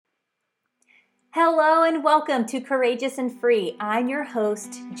Hello and welcome to Courageous and Free. I'm your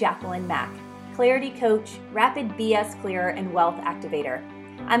host, Jacqueline Mack, clarity coach, rapid BS clearer, and wealth activator.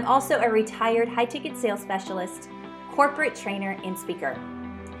 I'm also a retired high-ticket sales specialist, corporate trainer, and speaker.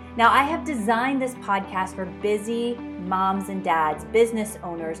 Now, I have designed this podcast for busy moms and dads, business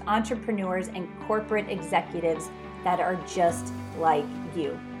owners, entrepreneurs, and corporate executives that are just like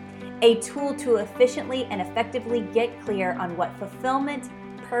you. A tool to efficiently and effectively get clear on what fulfillment,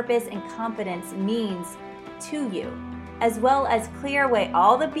 purpose, and confidence means to you, as well as clear away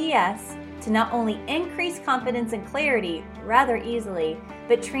all the BS to not only increase confidence and clarity rather easily,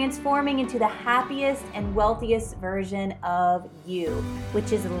 but transforming into the happiest and wealthiest version of you,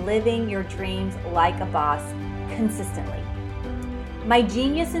 which is living your dreams like a boss consistently. My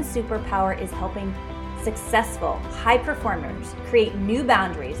genius and superpower is helping successful high performers create new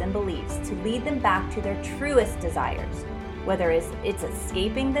boundaries and beliefs to lead them back to their truest desires, whether it's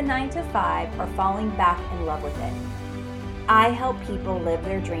escaping the 9-to-5 or falling back in love with it. I help people live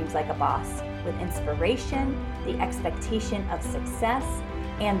their dreams like a boss with inspiration, the expectation of success,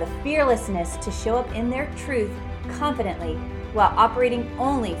 and the fearlessness to show up in their truth confidently while operating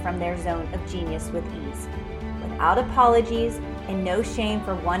only from their zone of genius with ease, without apologies and no shame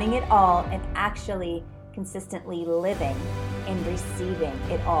for wanting it all and actually consistently living and receiving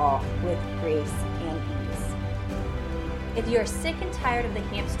it all with grace and ease. If you are sick and tired of the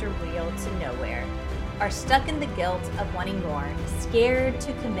hamster wheel to nowhere, are stuck in the guilt of wanting more, scared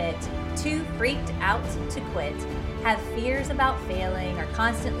to commit, too freaked out to quit, have fears about failing, are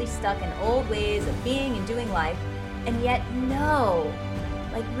constantly stuck in old ways of being and doing life, and yet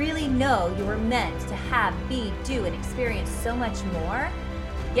really know you were meant to have, be, do, and experience so much more,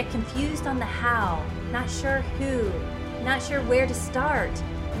 yet confused on the how, not sure who, not sure where to start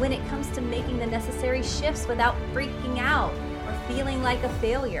when it comes to making the necessary shifts without freaking out or feeling like a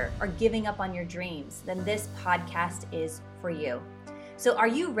failure or giving up on your dreams, then this podcast is for you. So are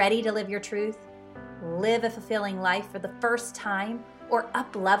you ready to live your truth? Live a fulfilling life for the first time or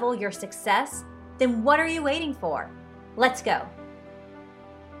up-level your success? Then what are you waiting for? Let's go.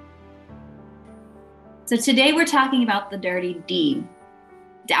 So today we're talking about the dirty D,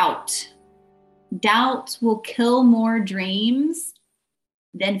 doubt. Doubt will kill more dreams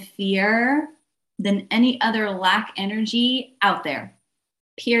than fear, than any other lack energy out there.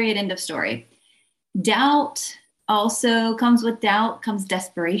 Period. End of story. Doubt also comes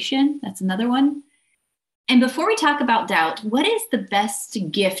desperation. That's another one. And before we talk about doubt, what is the best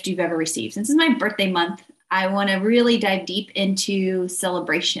gift you've ever received? Since this is my birthday month, I want to really dive deep into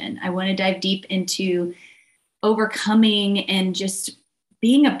celebration. I want to dive deep into overcoming and just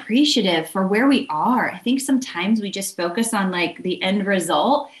being appreciative for where we are. I think sometimes we just focus on like the end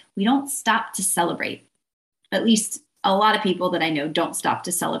result. We don't stop to celebrate. At least a lot of people that I know don't stop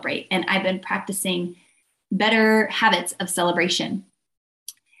to celebrate. And I've been practicing better habits of celebration.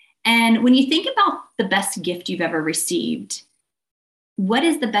 And when you think about the best gift you've ever received, what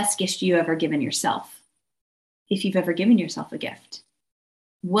is the best gift you ever given yourself? If you've ever given yourself a gift,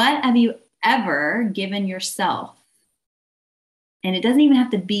 what have you ever given yourself? And it doesn't even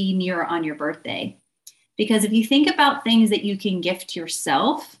have to be near on your birthday. Because if you think about things that you can gift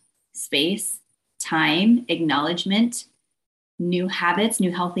yourself, space, time, acknowledgement, new habits,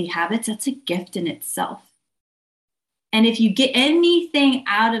 new healthy habits, that's a gift in itself. And if you get anything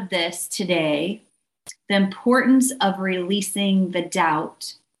out of this today, the importance of releasing the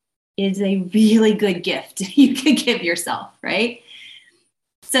doubt is a really good gift you can give yourself, right?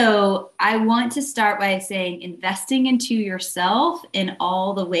 So I want to start by saying investing into yourself in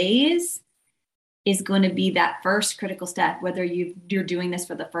all the ways is going to be that first critical step, whether you're doing this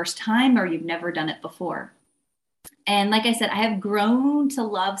for the first time or you've never done it before. And like I said, I have grown to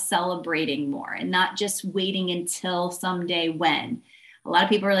love celebrating more and not just waiting until someday when. A lot of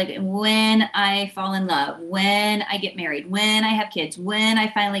people are like, when I fall in love, when I get married, when I have kids, when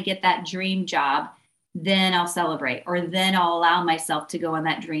I finally get that dream job, then I'll celebrate, or then I'll allow myself to go on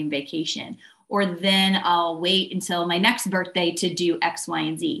that dream vacation, or then I'll wait until my next birthday to do X, Y,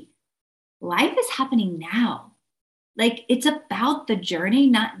 and Z. Life is happening now. Like it's about the journey,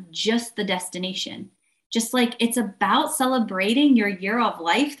 not just the destination. Just like it's about celebrating your year of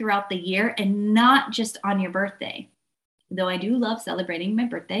life throughout the year and not just on your birthday. Though I do love celebrating my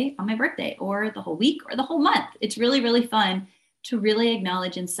birthday on my birthday or the whole week or the whole month. It's really, really fun to really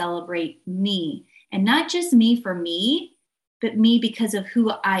acknowledge and celebrate me. And not just me for me, but me because of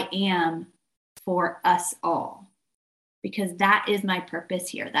who I am for us all. Because that is my purpose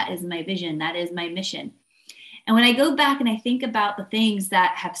here. That is my vision. That is my mission. And when I go back and I think about the things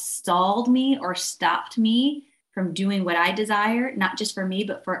that have stalled me or stopped me from doing what I desire, not just for me,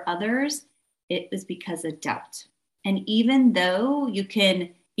 but for others, it was because of doubt. And even though you can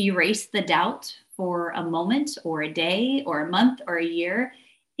erase the doubt for a moment or a day or a month or a year,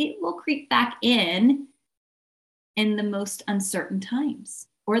 it will creep back in the most uncertain times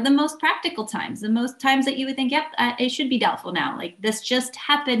or the most practical times, the most times that you would think, yep, I should be doubtful now. Like this just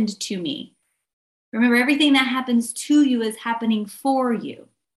happened to me. Remember, everything that happens to you is happening for you.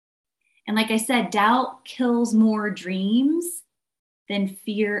 And like I said, doubt kills more dreams than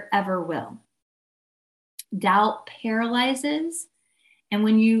fear ever will. Doubt paralyzes. And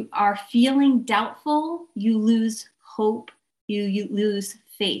when you are feeling doubtful, you lose hope, you lose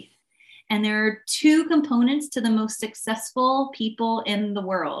faith. And there are two components to the most successful people in the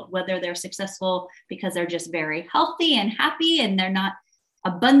world, whether they're successful because they're just very healthy and happy and they're not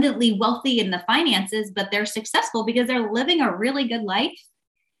abundantly wealthy in the finances, but they're successful because they're living a really good life.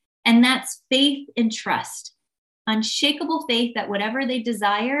 And that's faith and trust. Unshakable faith that whatever they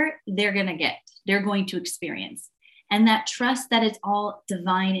desire, they're going to get, they're going to experience. And that trust that it's all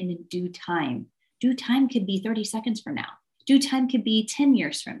divine and in due time. Due time could be 30 seconds from now. Due time could be 10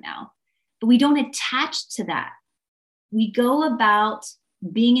 years from now. But we don't attach to that. We go about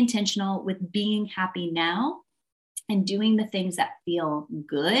being intentional with being happy now and doing the things that feel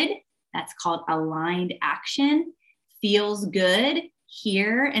good. That's called aligned action. Feels good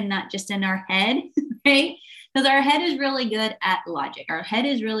here and not just in our head, right? Because our head is really good at logic. Our head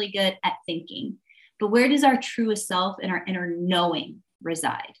is really good at thinking. But where does our truest self and our inner knowing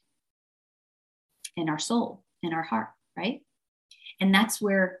reside? In our soul, in our heart, right? And that's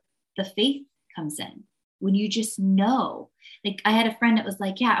where the faith comes in. When you just know, like I had a friend that was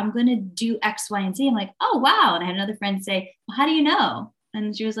like, yeah, I'm going to do X, Y, and Z. I'm like, oh, wow. And I had another friend say, well, how do you know?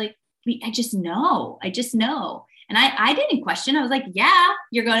 And she was like, I just know. I just know. And I didn't question. I was like, yeah,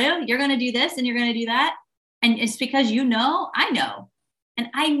 you're going to do this and you're going to do that. And it's because you know, I know. And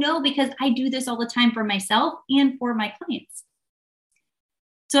I know because I do this all the time for myself and for my clients.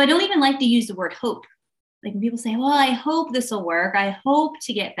 So I don't even like to use the word hope. Like when people say, well, I hope this will work. I hope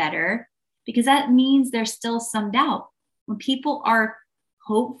to get better, because that means there's still some doubt. When people are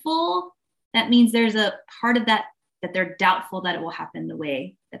hopeful, that means there's a part of that they're doubtful that it will happen the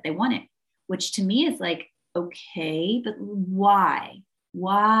way that they want it, which to me is like, okay, but why?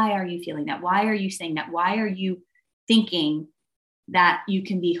 Why are you feeling that? Why are you saying that? Why are you thinking that you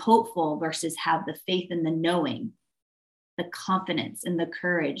can be hopeful versus have the faith and the knowing, the confidence and the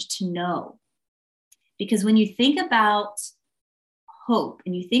courage to know? Because when you think about hope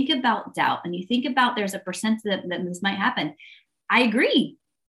and you think about doubt and you think about there's a percent that this might happen, I agree.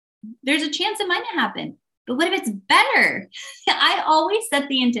 There's a chance it might not happen. But what if it's better? I always set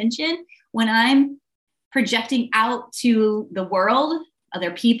the intention when I'm projecting out to the world,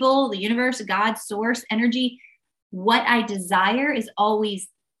 other people, the universe, God, source, energy. What I desire is always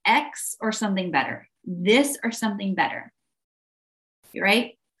X or something better, this or something better,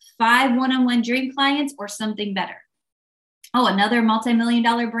 right? 5 one-on-one dream clients or something better. Oh, another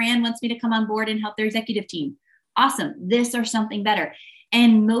multi-million-dollar brand wants me to come on board and help their executive team. Awesome. This or something better.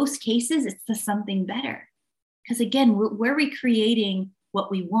 And most cases, it's the something better. Because again, we're recreating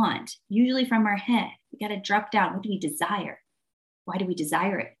what we want, usually from our head. We got to drop down. What do we desire? Why do we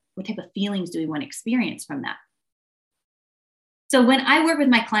desire it? What type of feelings do we want to experience from that? So when I work with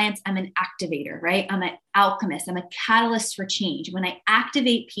my clients, I'm an activator, right? I'm an alchemist. I'm a catalyst for change. When I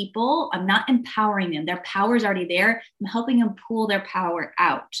activate people, I'm not empowering them. Their power is already there. I'm helping them pull their power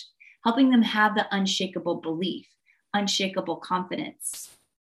out, helping them have the unshakable belief, unshakable confidence,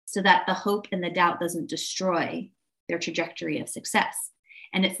 so that the hope and the doubt doesn't destroy their trajectory of success.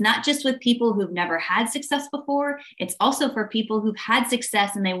 And it's not just with people who've never had success before. It's also for people who've had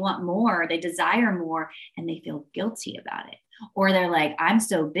success and they want more, they desire more, and they feel guilty about it. Or they're like, I'm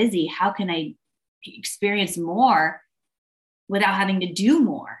so busy. How can I experience more without having to do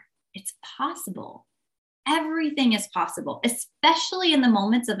more? It's possible. Everything is possible, especially in the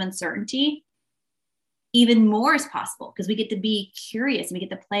moments of uncertainty. Even more is possible because we get to be curious and we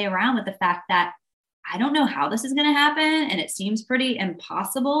get to play around with the fact that I don't know how this is going to happen and it seems pretty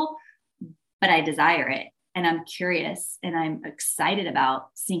impossible, but I desire it and I'm curious and I'm excited about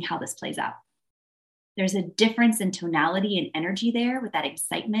seeing how this plays out. There's a difference in tonality and energy there with that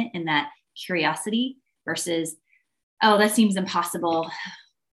excitement and that curiosity versus, oh, that seems impossible.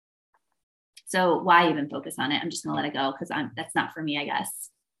 So why even focus on it? I'm just going to let it go because that's not for me, I guess.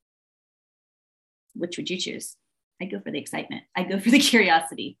 Which would you choose? I go for the excitement. I go for the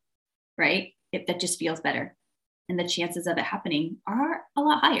curiosity, right? If that just feels better. And the chances of it happening are a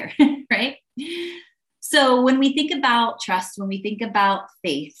lot higher, right? So when we think about trust, when we think about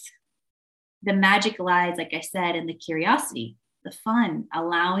faith, the magic lies, like I said, in the curiosity. the fun,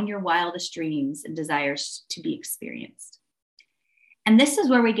 allowing your wildest dreams and desires to be experienced. And this is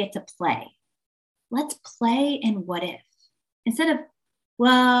where we get to play. Let's play in what if. Instead of,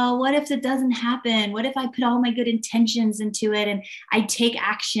 well, what if it doesn't happen? What if I put all my good intentions into it and I take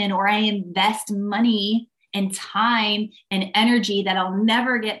action, or I invest money and time and energy that I'll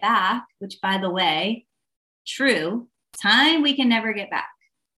never get back, which, by the way, true, time we can never get back.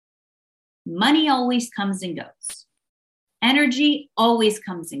 Money always comes and goes. Energy always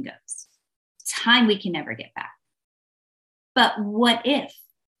comes and goes. Time we can never get back. But what if?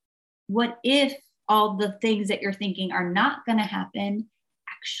 What if all the things that you're thinking are not going to happen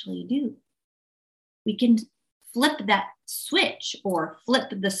actually do? We can flip that switch or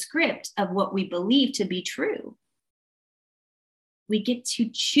flip the script of what we believe to be true. We get to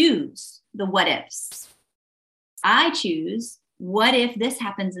choose the what ifs. I choose, what if this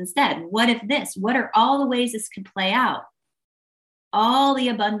happens instead? What if this? What are all the ways this could play out? All the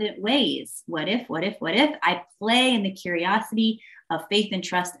abundant ways. What if, what if, what if? I play in the curiosity of faith and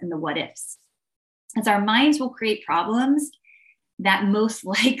trust in the what ifs. As our minds will create problems that most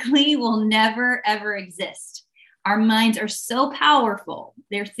likely will never, ever exist. Our minds are so powerful.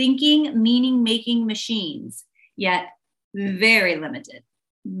 They're thinking, meaning-making machines, yet very limited,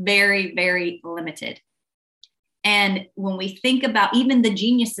 very, very limited. And when we think about even the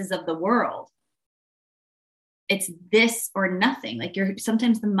geniuses of the world, it's this or nothing. Like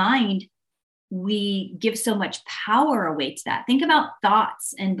sometimes the mind, we give so much power away to that. Think about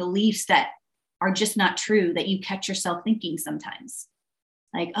thoughts and beliefs that are just not true that you catch yourself thinking sometimes.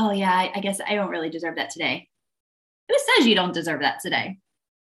 Like, oh yeah, I guess I don't really deserve that today. Who says you don't deserve that today?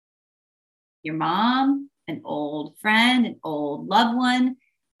 Your mom, an old friend, an old loved one,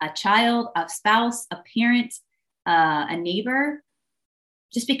 a child, a spouse, a parent, a neighbor.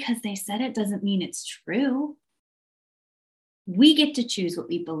 Just because they said it doesn't mean it's true. We get to choose what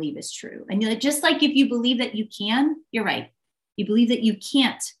we believe is true. And just like if you believe that you can, you're right. You believe that you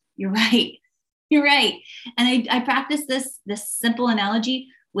can't, you're right. You're right. And I practice this simple analogy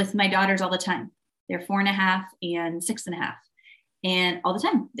with my daughters all the time. They're 4.5 and 6.5. And all the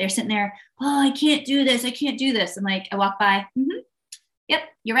time they're sitting there, oh, I can't do this. I can't do this. I'm like, I walk by. Yep,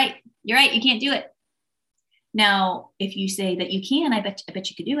 you're right. You're right. You can't do it. Now, if you say that you can, I bet you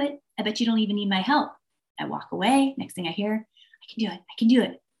could do it. I bet you don't even need my help. I walk away. Next thing I hear, I can do it. I can do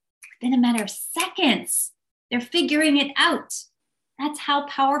it. Within a matter of seconds, they're figuring it out. That's how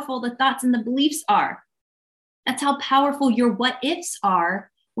powerful the thoughts and the beliefs are. That's how powerful your what ifs are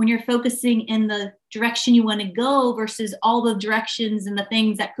when you're focusing in the direction you want to go versus all the directions and the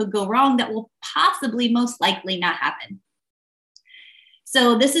things that could go wrong that will possibly most likely not happen.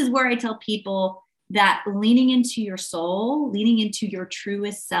 So this is where I tell people that leaning into your soul, leaning into your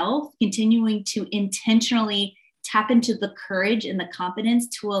truest self, continuing to intentionally tap into the courage and the confidence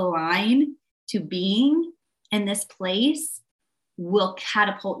to align to being in this place will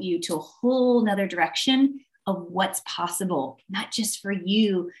catapult you to a whole nother direction of what's possible, not just for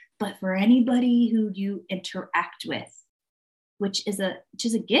you, but for anybody who you interact with, which is a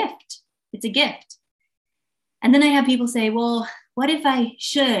gift. It's a gift. And then I have people say, well, what if I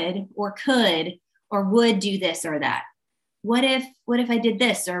should or could or would do this or that? What if I did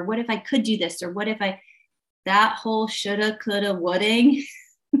this, or what if I could do this, or what if that whole shoulda, coulda, woulda,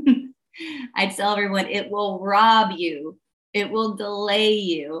 I tell everyone, it will rob you. It will delay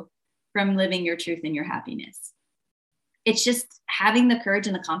you from living your truth and your happiness. It's just having the courage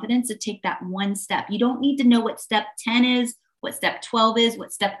and the confidence to take that one step. You don't need to know what step 10 is, what step 12 is,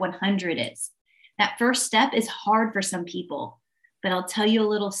 what step 100 is. That first step is hard for some people, but I'll tell you a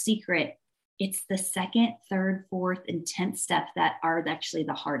little secret. It's the second, third, fourth, and 10th step that are actually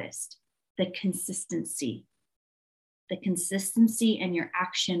the hardest. The consistency. The consistency in your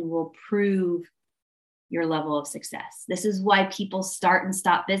action will prove your level of success. This is why people start and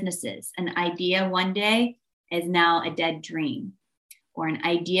stop businesses. An idea one day is now a dead dream, or an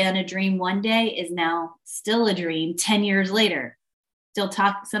idea and a dream one day is now still a dream 10 years later. I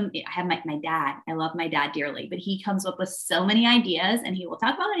have my dad. I love my dad dearly, but he comes up with so many ideas and he will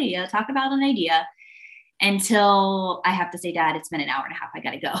talk about an idea until I have to say, Dad, it's been an hour and a half. I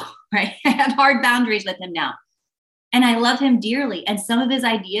got to go, right? I have hard boundaries with him now. And I love him dearly. And some of his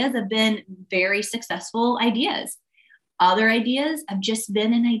ideas have been very successful ideas. Other ideas have just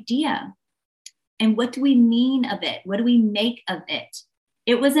been an idea. And what do we mean of it? What do we make of it?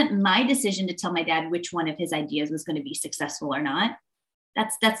 It wasn't my decision to tell my dad which one of his ideas was going to be successful or not.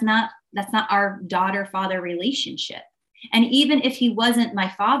 That's not our daughter-father relationship. And even if he wasn't my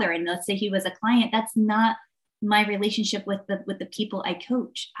father, and let's say he was a client, that's not my relationship with the people I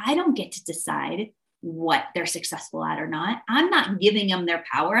coach. I don't get to decide what they're successful at or not. I'm not giving them their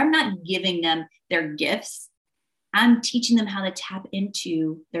power. I'm not giving them their gifts. I'm teaching them how to tap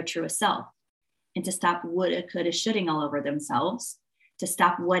into their truest self and to stop woulda, coulda, shoulding all over themselves, to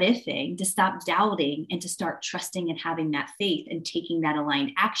stop what ifing, to stop doubting, and to start trusting and having that faith and taking that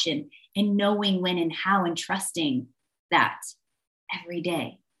aligned action and knowing when and how and trusting that every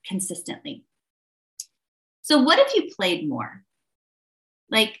day consistently. So what if you played more?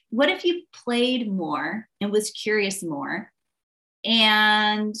 Like, what if you played more and was curious more?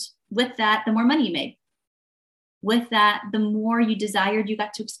 And with that, the more money you made. With that, the more you desired you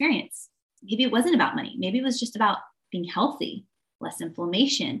got to experience. Maybe it wasn't about money. Maybe it was just about being healthy, less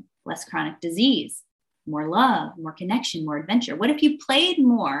inflammation, less chronic disease, more love, more connection, more adventure. What if you played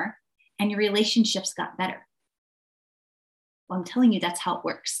more and your relationships got better? Well, I'm telling you, that's how it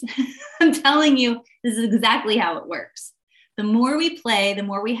works. I'm telling you, this is exactly how it works. The more we play, the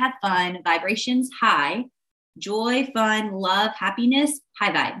more we have fun, vibrations high, joy, fun, love, happiness,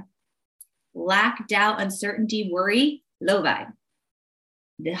 high vibe. Lack, doubt, uncertainty, worry, low vibe.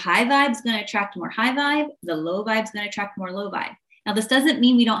 The high vibe is going to attract more high vibe. The low vibe is going to attract more low vibe. Now, this doesn't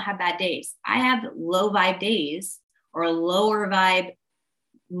mean we don't have bad days. I have low vibe days or lower vibe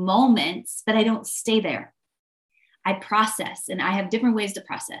moments, but I don't stay there. I process, and I have different ways to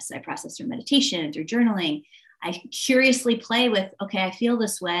process. I process through meditation, through journaling. I curiously play with, okay, I feel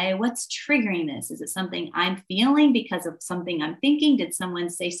this way. What's triggering this? Is it something I'm feeling because of something I'm thinking? Did someone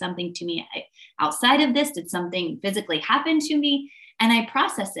say something to me outside of this? Did something physically happen to me? And I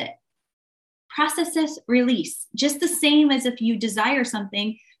process it. Process this, release. Just the same as if you desire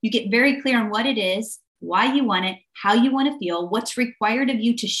something, you get very clear on what it is, why you want it, how you want to feel, what's required of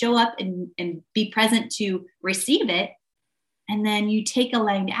you to show up and be present to receive it. And then you take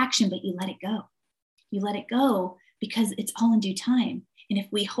aligned action, but you let it go. You let it go because it's all in due time. And if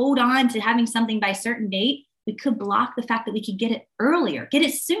we hold on to having something by a certain date, we could block the fact that we could get it earlier, get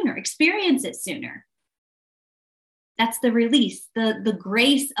it sooner, experience it sooner. That's the release, the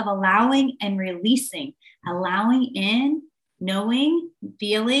grace of allowing and releasing, allowing in, knowing,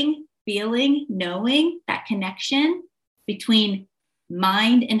 feeling, knowing, that connection between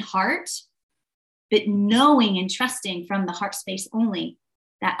mind and heart, but knowing and trusting from the heart space only,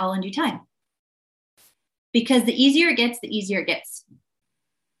 that all in due time. Because the easier it gets, the easier it gets.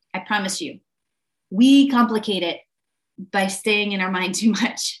 I promise you. We complicate it by staying in our mind too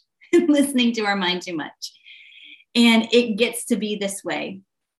much, listening to our mind too much. And it gets to be this way.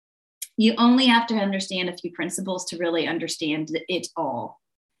 You only have to understand a few principles to really understand it all.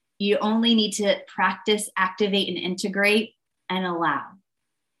 You only need to practice, activate, and integrate and allow.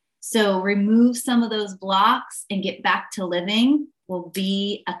 So remove some of those blocks and get back to living will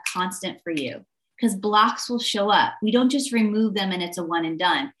be a constant for you. Because blocks will show up. We don't just remove them and it's a one and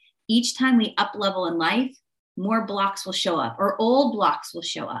done. Each time we up level in life, more blocks will show up or old blocks will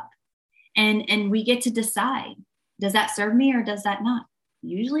show up. And we get to decide, does that serve me or does that not?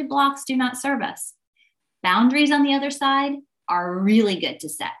 Usually blocks do not serve us. Boundaries on the other side are really good to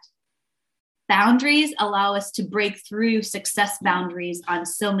set. Boundaries allow us to break through success boundaries on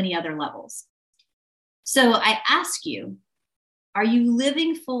so many other levels. So I ask you, are you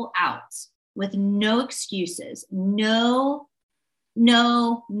living full out? With no excuses, no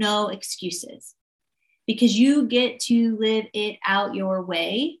excuses, because you get to live it out your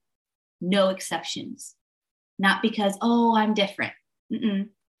way, no exceptions, not because, oh, I'm different.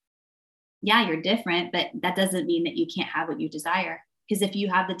 Yeah, you're different, but that doesn't mean that you can't have what you desire. Because if you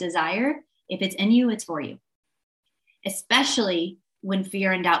have the desire, if it's in you, it's for you, especially when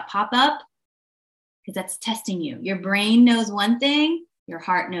fear and doubt pop up, because that's testing you. Your brain knows one thing, your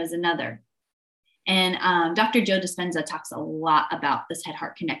heart knows another. And Dr. Joe Dispenza talks a lot about this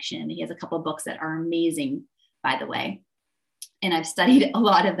head-heart connection. He has a couple of books that are amazing, by the way. And I've studied a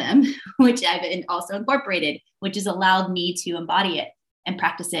lot of them, which I've also incorporated, which has allowed me to embody it and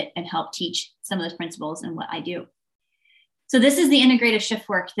practice it and help teach some of those principles in what I do. So this is the integrative shift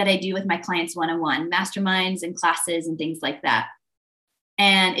work that I do with my clients one-on-one, masterminds and classes and things like that.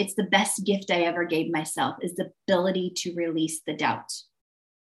 And it's the best gift I ever gave myself is the ability to release the doubt.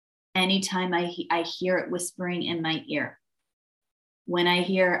 Anytime I hear it whispering in my ear, when I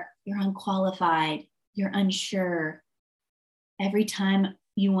hear you're unqualified, you're unsure, every time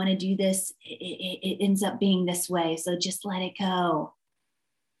you want to do this, it ends up being this way. So just let it go.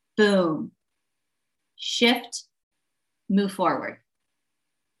 Boom. Shift, move forward.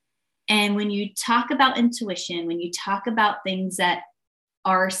 And when you talk about intuition, when you talk about things that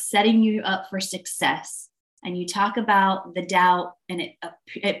are setting you up for success, and you talk about the doubt, and it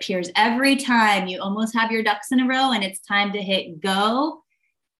appears every time you almost have your ducks in a row and it's time to hit go,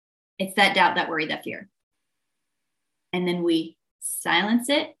 It's that doubt, that worry, that fear. And then we silence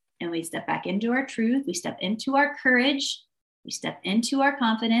it and we step back into our truth. We step into our courage. We step into our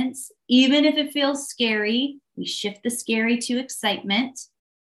confidence. Even if it feels scary, we shift the scary to excitement.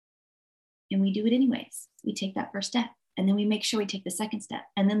 And we do it anyways. We take that first step. And then we make sure we take the second step.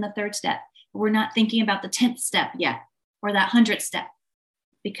 And then the third step. We're not thinking about the 10th step yet, or that 100th step.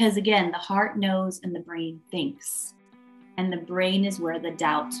 Because again, the heart knows and the brain thinks. And the brain is where the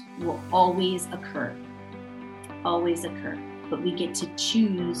doubt will always occur. Always occur. But we get to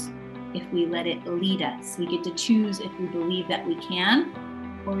choose if we let it lead us. We get to choose if we believe that we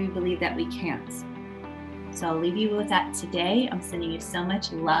can or we believe that we can't. So I'll leave you with that today. I'm sending you so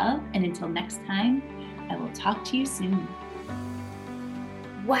much love. And until next time, I will talk to you soon.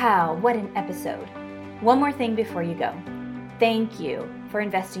 Wow, what an episode. One more thing before you go. Thank you for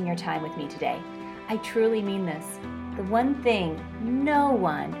investing your time with me today. I truly mean this. The one thing no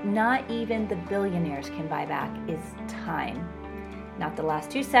one, not even the billionaires, can buy back is time. Not the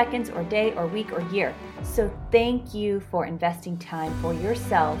last 2 seconds or day or week or year. So thank you for investing time for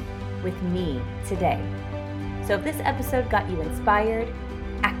yourself with me today. So if this episode got you inspired,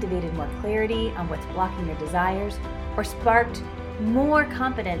 activated more clarity on what's blocking your desires, or sparked more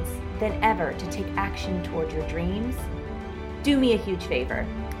confidence than ever to take action toward your dreams, do me a huge favor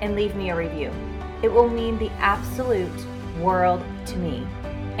and leave me a review. It will mean the absolute world to me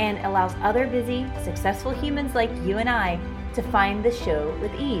and allows other busy, successful humans like you and I to find the show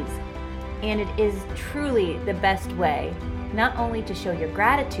with ease. And it is truly the best way, not only to show your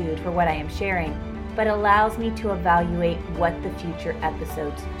gratitude for what I am sharing, but allows me to evaluate what the future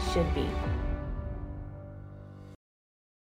episodes should be.